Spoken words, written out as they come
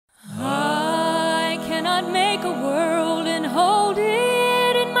cannot make a world and hold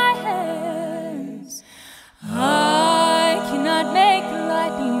it in my hands. I cannot make the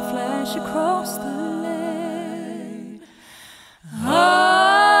lightning flash across the land.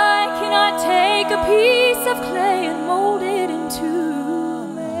 I cannot take a piece of clay and mold it into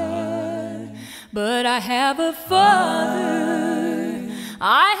man. But I have a Father,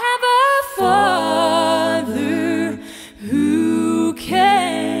 I have a Father who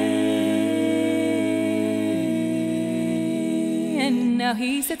can. Now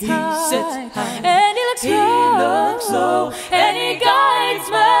he sits high, and he looks low, and he guides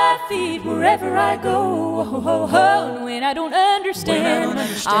my feet wherever I go. And when I don't understand,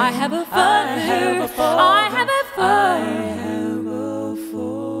 I have a Father, I have a Father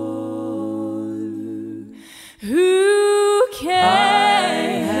who can.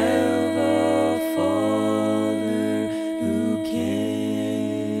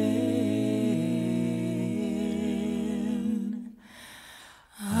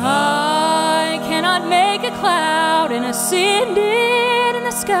 Make a cloud and ascend it in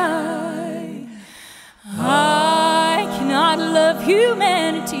the sky. I cannot love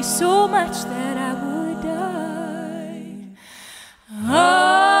humanity so much that I would die.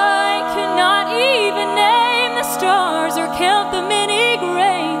 I cannot even name the stars or count the many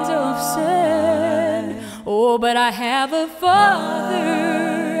grains of sand. Oh, but I have a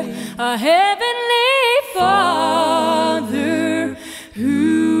Father, a heavenly Father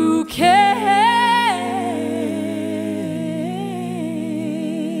who can.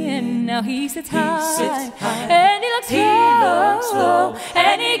 Now he sits high, and he looks low,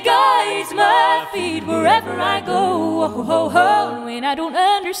 and he guides my feet wherever I go. And when I don't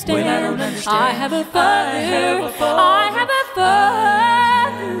understand, I have a Father, I have a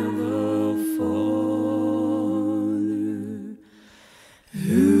Father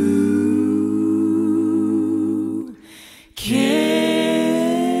who can.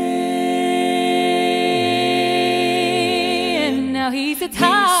 Now he sits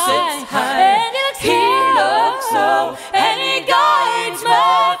high, and he looks low, and he guides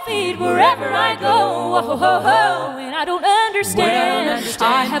my feet wherever I go. And I don't understand,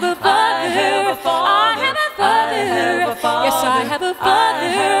 I have a Father, I have a Father, yes, I have a Father.